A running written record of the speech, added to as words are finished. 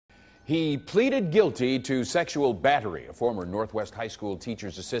He pleaded guilty to sexual battery. A former Northwest High School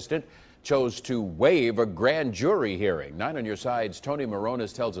teacher's assistant chose to waive a grand jury hearing. 9 on Your Side's Tony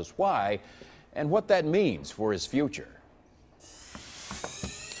Moronis tells us why and what that means for his future.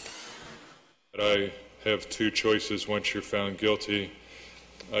 I have two choices once you're found guilty.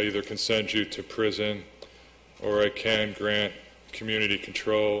 I either can send you to prison or I can grant community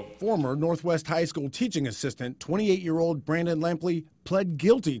control. Former Northwest High School teaching assistant, 28-year-old Brandon Lampley, pled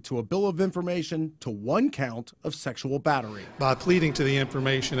guilty to a bill of information to 1 count of sexual battery. By pleading to the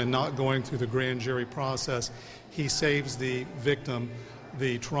information and not going through the grand jury process, he saves the victim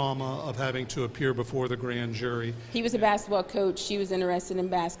the trauma of having to appear before the grand jury. He was a basketball coach. She was interested in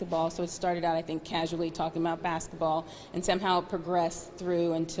basketball, so it started out, I think, casually talking about basketball, and somehow it progressed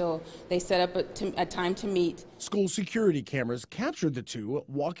through until they set up a time to meet. School security cameras captured the two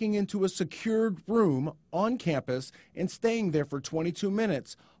walking into a secured room on campus and staying there for 22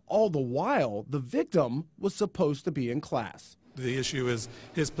 minutes. All the while, the victim was supposed to be in class. The issue is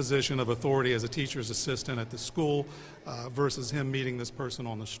his position of authority as a teacher's assistant at the school versus him meeting this person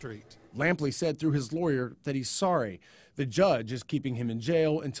on the street. Lampley said through his lawyer that he's sorry. The judge is keeping him in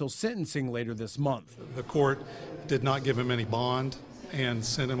jail until sentencing later this month. The court did not give him any bond and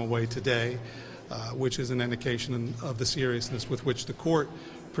sent him away today, which is an indication of the seriousness with which the court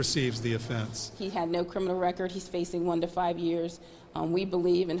perceives the offense. He had no criminal record. He's facing 1 to 5 years. We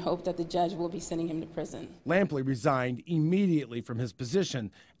believe and hope that the judge will be sending him to prison. Lampley resigned immediately from his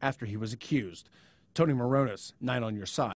position after he was accused. Tony Moronis, 9 on Your Side.